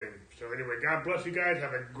anyway, God bless you guys.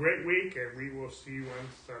 Have a great week, and we will see you on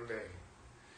Sunday.